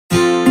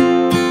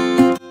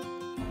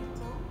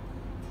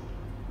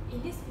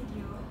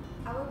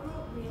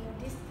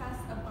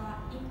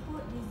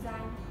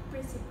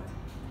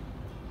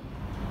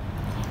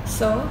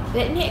So,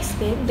 let me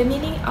explain the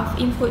meaning of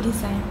input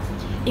design.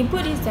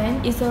 Input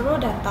design is a raw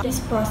data is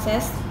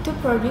processed to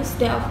produce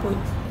the output.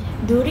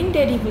 During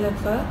the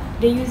developer,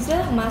 the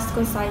user must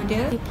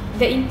consider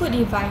the input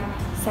device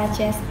such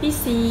as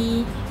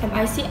PC,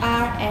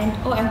 MICR, and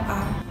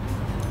OMR.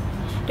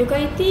 The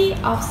quality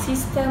of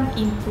system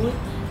input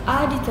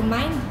are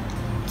determined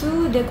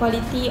to the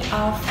quality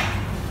of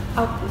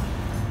output.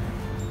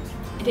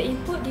 The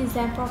input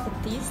design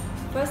properties.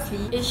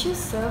 Firstly, it should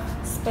serve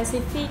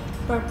specific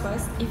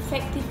purpose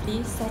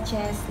effectively, such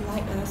as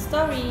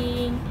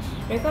storing,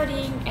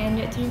 recording, and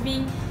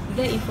retrieving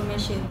the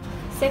information.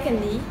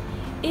 Secondly,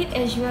 it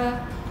ensures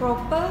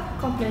proper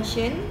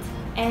completion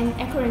and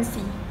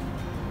accuracy.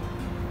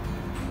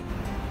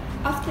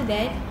 After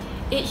that,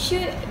 it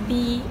should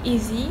be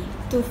easy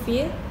to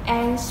fill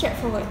and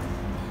straightforward.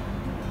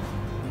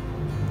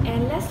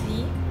 And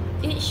lastly,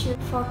 it should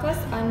focus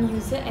on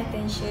user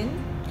attention,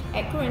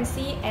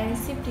 accuracy, and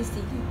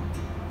simplicity.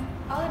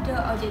 All the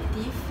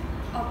objectives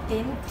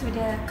obtained to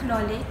the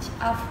knowledge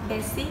of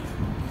basic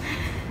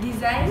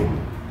design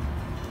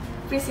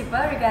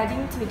principle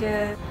regarding to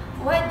the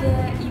what the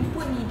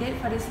input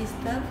needed for the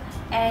system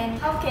and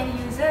how can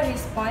user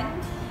respond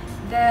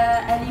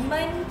the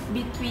element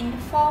between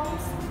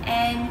forms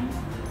and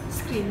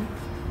screen.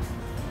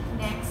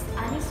 Next,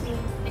 Anis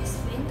will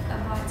explain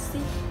about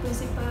 6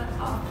 principles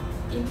of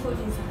input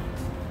design.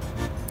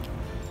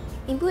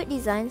 Input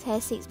design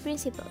has 6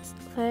 principles.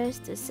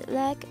 First, to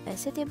select a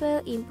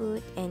suitable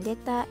input and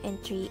data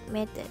entry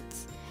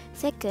methods.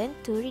 Second,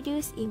 to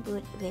reduce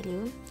input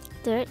value.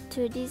 Third,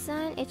 to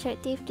design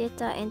attractive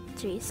data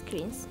entry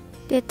screens.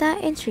 Data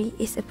entry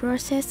is a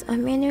process of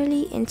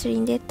manually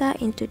entering data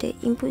into the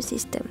input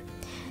system,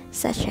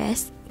 such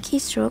as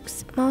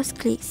keystrokes, mouse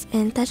clicks,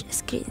 and touch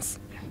screens.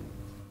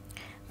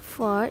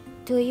 Fourth,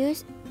 to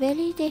use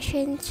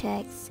validation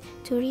checks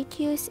to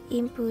reduce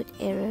input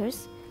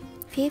errors.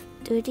 Fifth,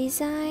 to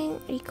design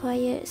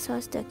required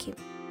source document.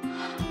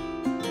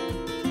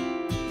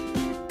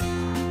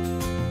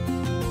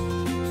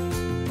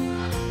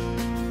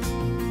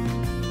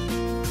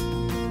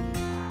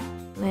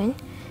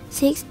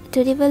 Sixth,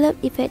 to develop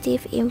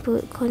effective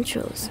input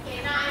controls.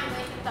 Okay, now I'm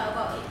going to talk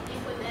about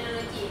input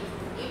technology.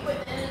 Input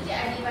technology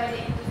are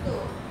divided into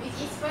two, which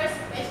is first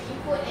batch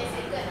input and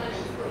second on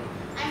input.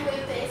 I'm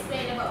going to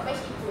explain about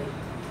batch input.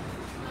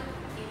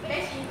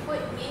 Batch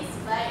input means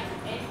by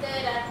enter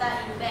data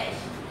in batch.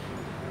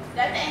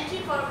 Data entry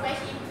for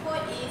batch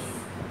input is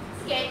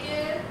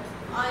scheduled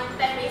on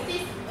time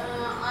basis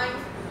on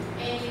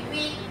any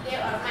week, day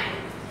or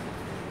month.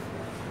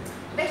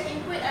 Batch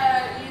input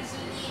are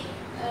usually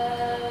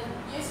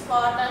used for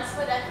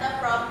transfer data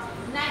from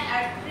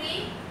 9R3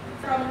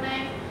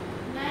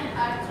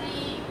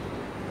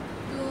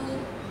 to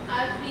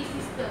R3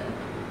 system.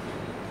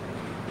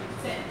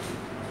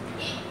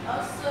 It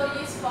also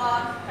used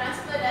for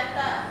transfer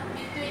data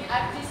between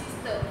R3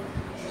 system.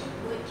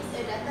 Input is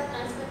a data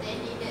transfer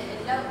technique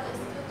that allows us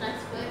to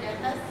transfer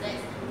data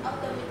sets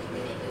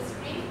automatically to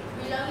screen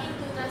belonging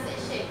to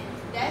transaction,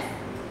 thus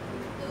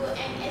to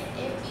an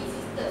SAP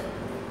system.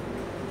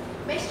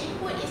 Batch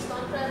input is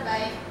controlled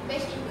by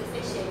batch input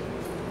session.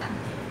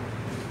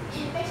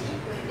 In batch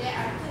input, there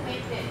are 2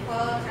 methods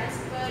for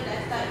transfer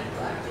data into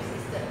R3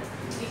 system,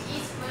 which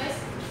is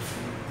first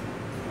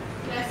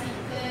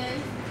classical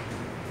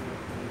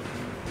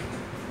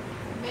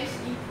batch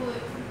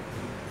input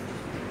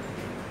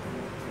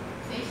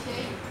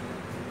session.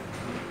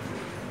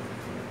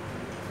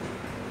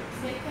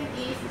 Second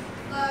is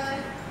call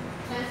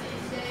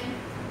transaction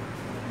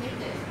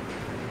method.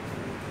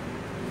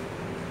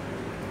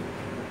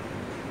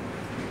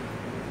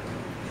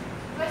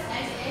 First,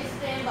 I will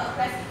explain about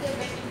classical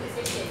batch input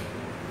session.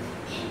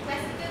 In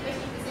classical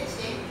batch input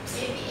session,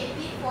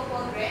 AT4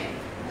 program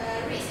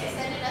reads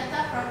external data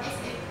from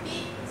SAP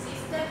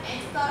system and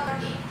store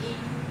it in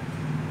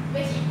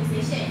batch input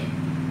session.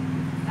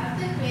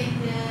 After create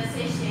the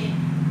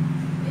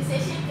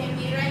session can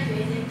be run to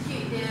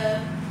execute the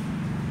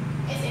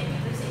SAP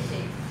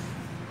transaction.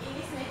 In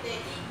this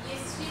method, it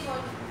uses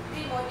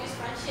three modules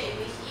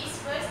function, which is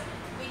first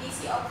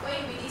BDC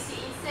open, BDC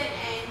insert,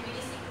 and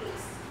BDC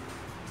close.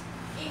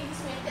 In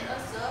this method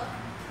also,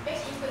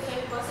 batch input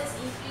can be processed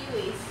in 3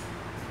 ways,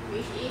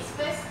 which is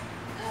first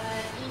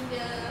in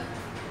the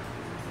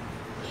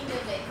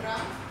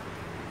background.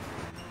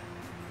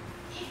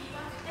 If you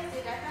want to test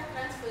the data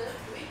transfer,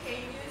 we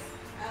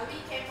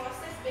can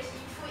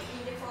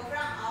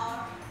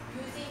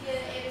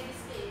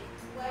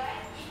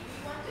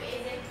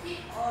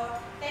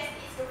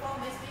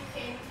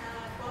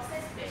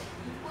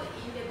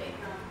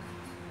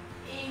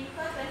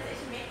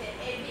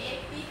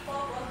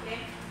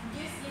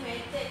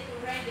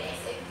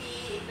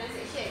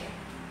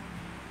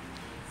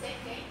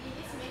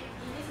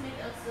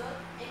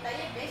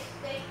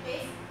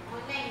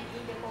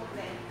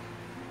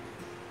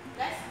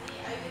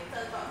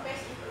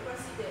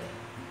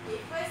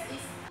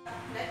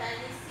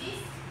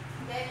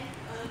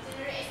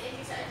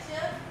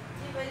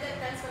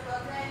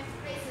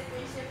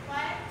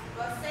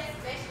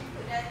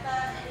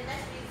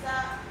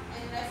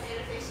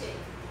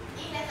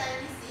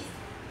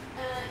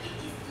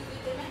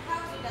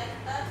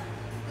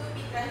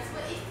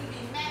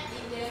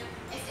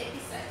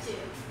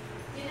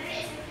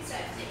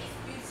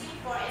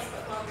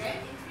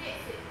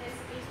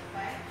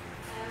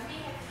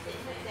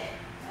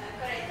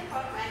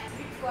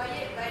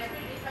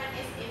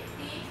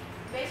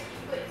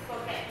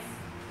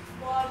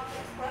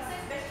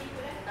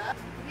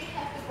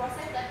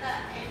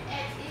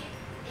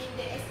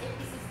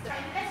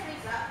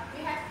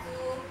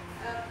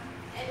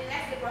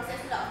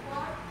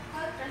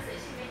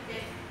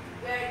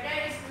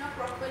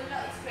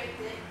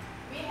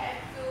we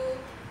have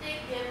to take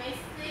the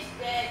message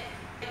that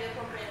the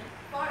program.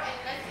 For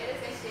analyze error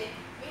session,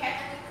 we have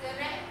to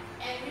correct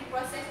and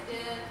reprocess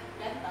the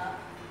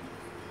data.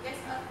 That's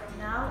all from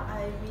Now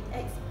I will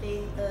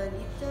explain a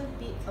little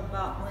bit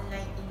about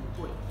online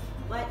input.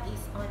 What is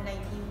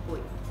online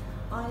input?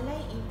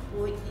 Online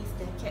input is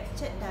the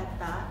captured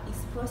data is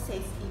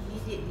processed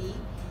immediately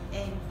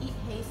and it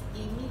has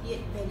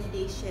immediate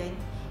validation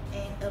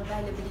and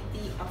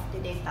availability of the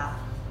data.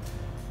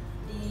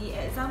 The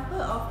example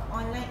of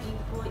online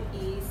input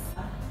is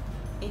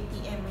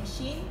ATM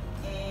machine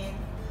and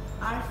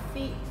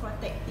RFID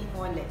protecting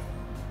wallet.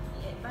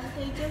 The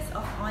advantages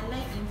of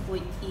online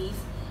input is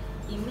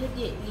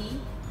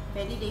immediately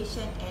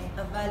validation and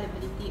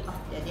availability of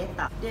the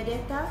data. The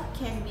data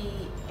can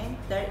be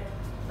entered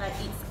by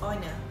its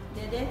owner.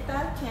 The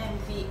data can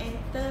be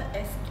entered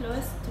as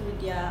close to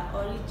their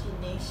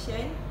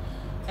origination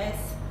as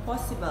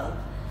possible.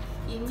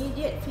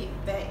 Immediate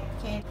feedback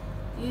can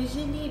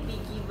usually be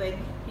given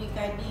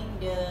regarding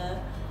the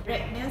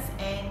correctness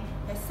and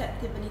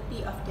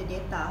acceptability of the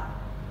data.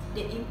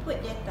 The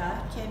input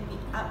data can be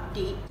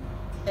updated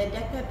a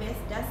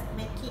database, thus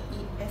making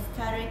it as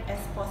current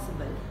as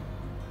possible.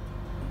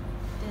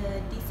 The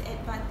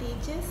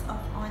disadvantages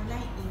of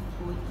online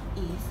input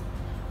is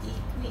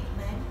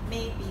equipment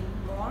may be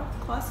more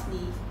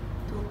costly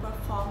to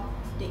perform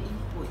the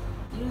input.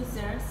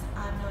 Users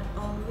are not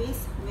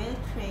always well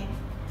trained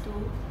to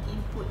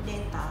input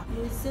data.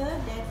 User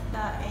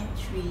data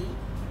entry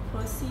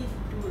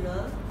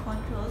procedural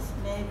controls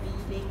may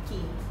be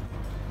lacking.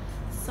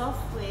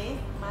 Software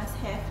must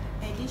have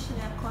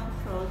additional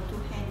control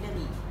to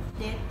handle it.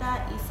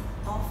 Data is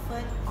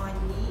often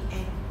only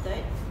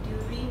entered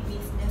during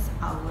business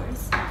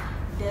hours,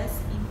 thus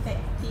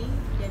impacting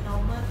the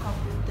normal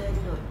computer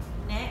load.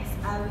 Next,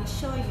 I will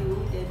show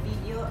you the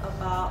video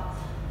about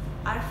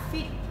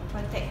RFID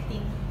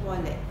protecting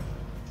wallet.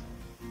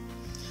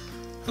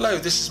 Hello,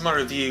 this is my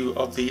review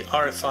of the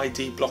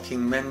RFID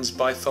blocking men's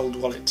bifold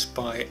wallet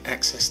by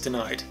Access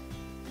Denied.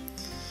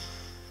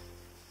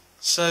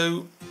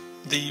 So,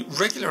 the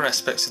regular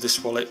aspects of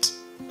this wallet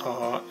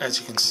are, as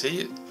you can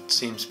see, it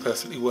seems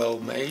perfectly well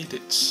made.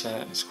 It's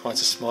quite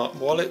a smart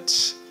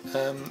wallet,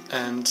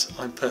 and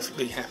I'm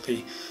perfectly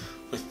happy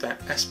with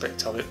that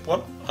aspect of it.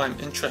 What I'm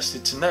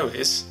interested to know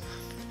is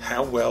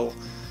how well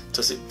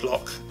does it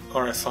block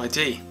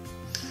RFID.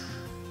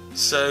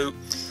 So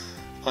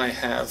I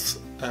have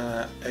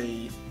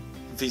a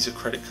Visa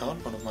credit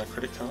card, one of my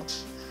credit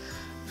cards,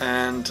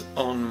 and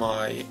on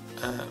my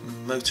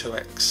Moto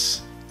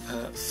X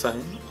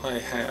phone I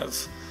have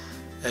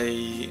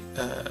a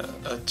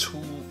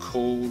tool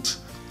called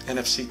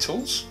NFC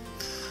Tools,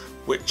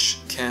 which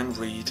can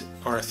read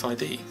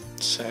RFID.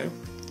 So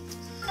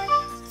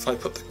if I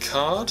put the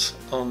card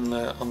on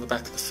the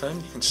back of the phone,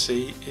 you can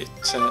see it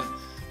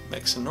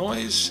makes a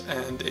noise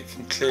and it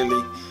can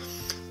clearly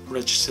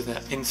register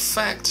that. In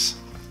fact,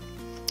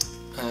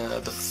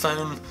 the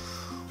phone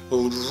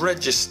will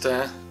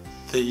register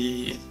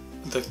the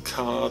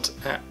card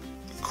at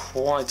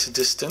quite a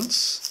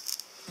distance,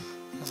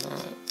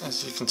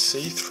 as you can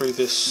see through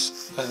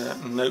this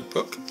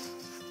notebook,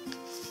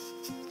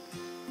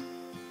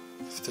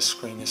 if the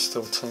screen is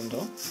still turned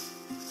on.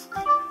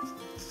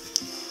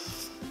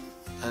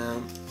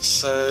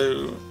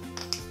 So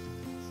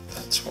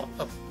that's what,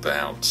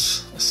 about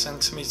a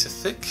centimetre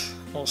thick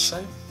or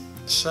so.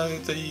 So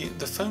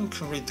the phone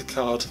can read the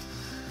card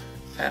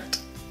at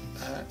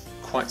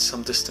quite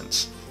some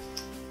distance.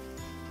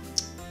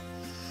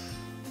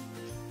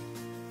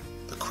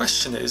 The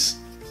question is,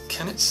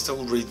 can it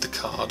still read the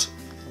card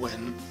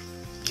when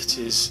it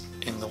is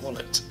in the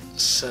wallet?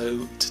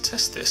 So to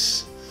test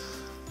this,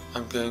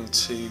 I'm going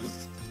to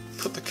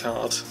put the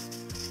card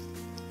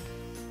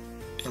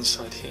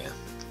inside here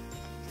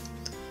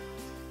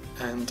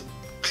and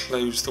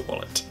close the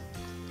wallet.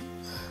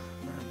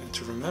 I'm going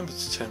to remember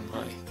to turn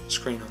my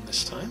screen on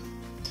this time,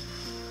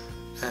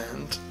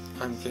 and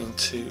I'm going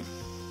to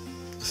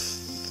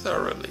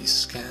thoroughly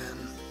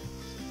scan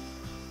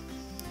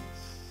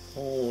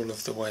all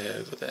of the way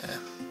over there.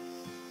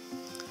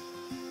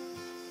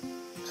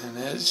 And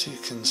as you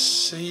can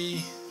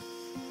see,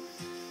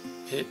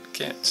 it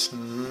gets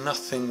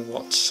nothing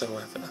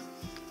whatsoever.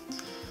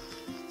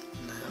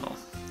 Now,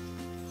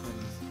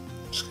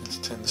 I'm just going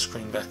to turn the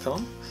screen back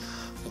on.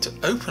 I'm going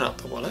to open up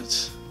the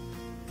wallet,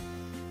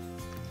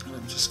 and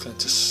I'm just going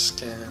to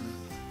scan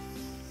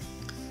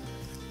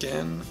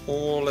again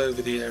all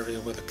over the area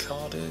where the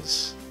card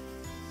is.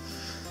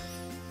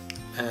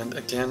 And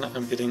again,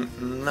 I'm getting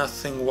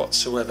nothing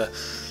whatsoever.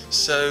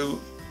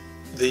 So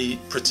the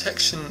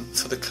protection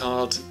for the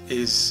card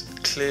is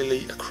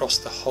clearly across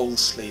the whole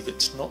sleeve.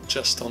 It's not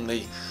just on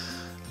the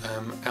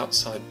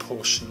outside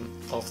portion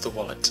of the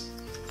wallet.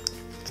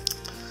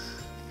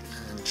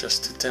 And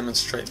just to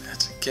demonstrate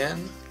that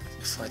again,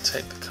 if I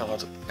take the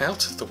card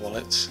out of the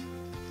wallet,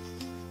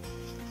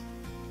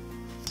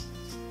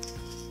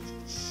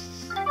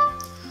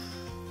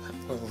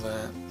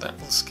 that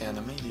will scan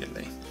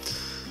immediately.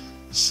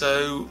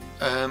 So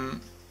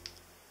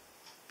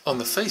on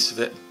the face of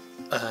it,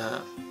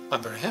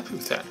 I'm very happy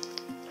with that.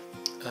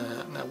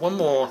 Now, one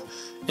more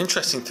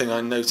interesting thing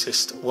I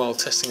noticed while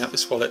testing out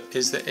this wallet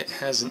is that it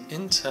has an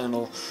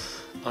internal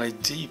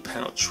ID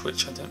pouch,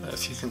 which I don't know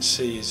if you can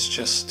see is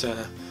just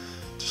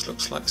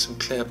looks like some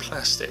clear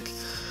plastic.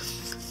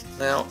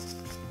 Now,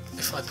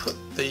 if I put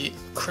the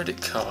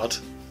credit card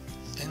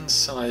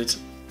inside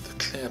the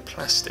clear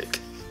plastic,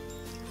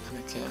 and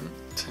again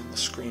turn the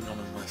screen on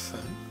my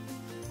phone,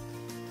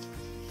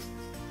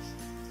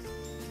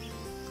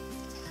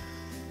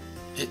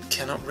 it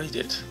cannot read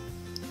it.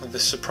 Now,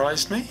 this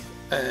surprised me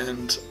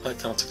and I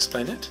can't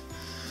explain it,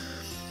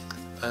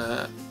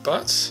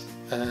 but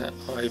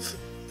I've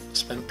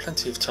spent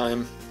plenty of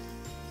time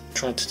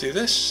trying to do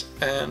this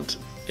and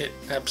it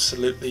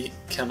absolutely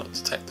cannot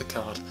detect the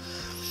card.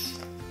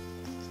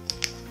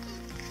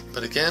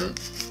 But again,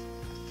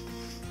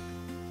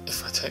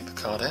 if I take the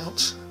card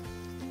out,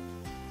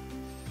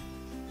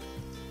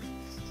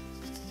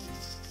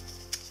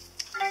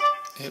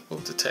 it will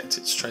detect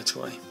it straight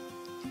away.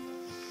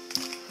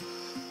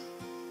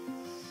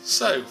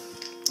 So,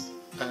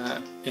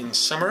 in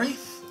summary,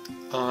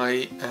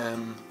 I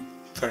am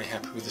very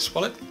happy with this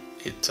wallet.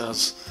 It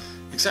does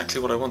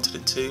exactly what I wanted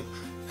it to,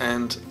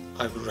 and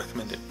I would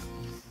recommend it.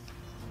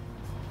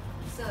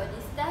 So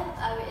this time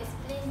I will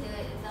explain the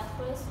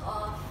examples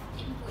of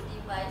input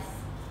device.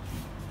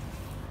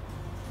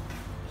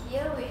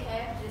 Here we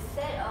have the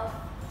set of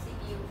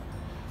CPU.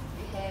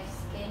 We have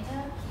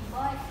scanner,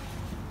 keyboard,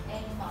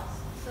 and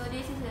mouse. So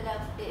this is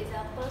the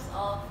examples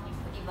of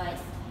input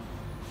device.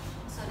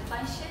 So the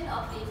function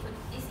of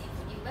this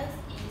input device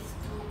is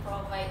to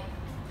provide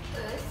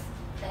us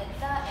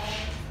data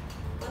and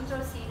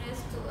control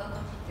signals to a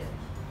computer.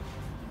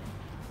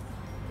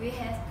 We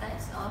have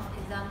types of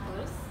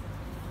examples.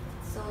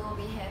 So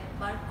we have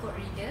barcode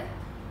reader,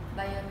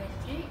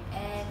 biometric,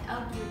 and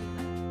audio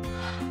device.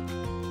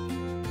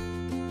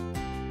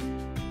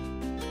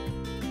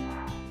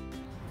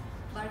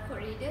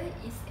 Barcode reader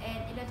is an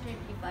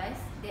electronic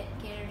device that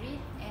can read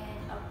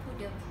and output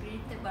the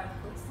printed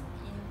barcodes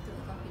into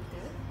a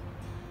computer.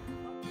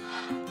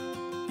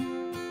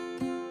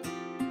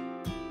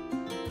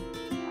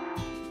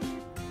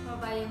 For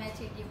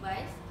biometric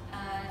device,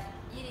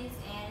 it is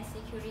an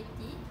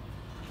security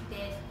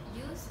that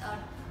use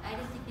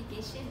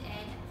identification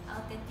and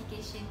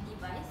authentication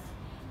device.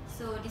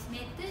 So this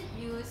method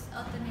use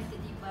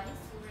automated device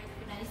to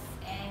recognize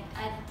and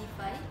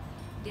identify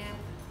the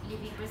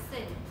living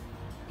person.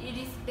 It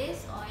is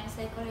based on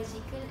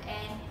psychological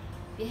and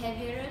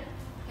behavioral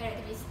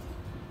characteristics.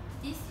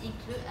 These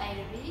include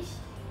iris,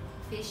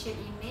 facial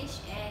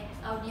image, and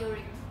audio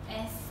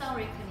and sound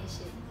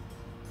recognition.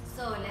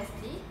 So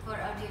lastly, for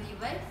audio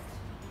device,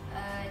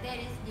 there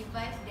is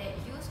device that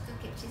used to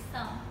capture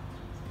sound.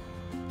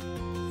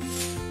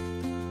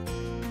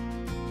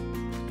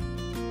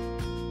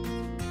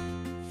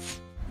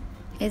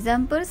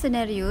 Example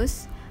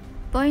scenarios: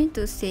 point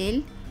to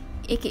sale,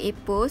 aka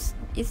POS,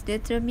 is the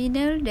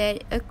terminal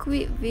that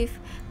equipped with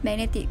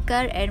magnetic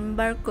card and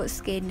barcode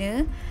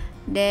scanner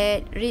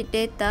that read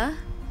data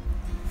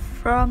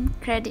from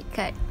credit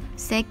card.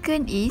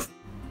 Second is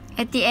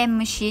ATM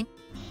machine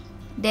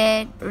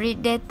that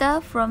read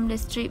data from the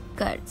strip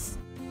cards.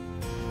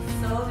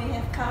 So we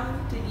have come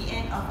to the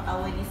end of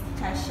our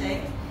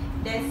discussion.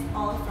 That's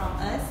all from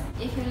us.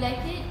 If you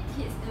like it,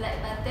 hit the like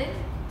button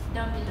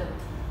down below.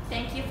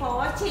 Thank you for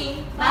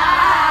watching.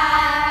 Bye!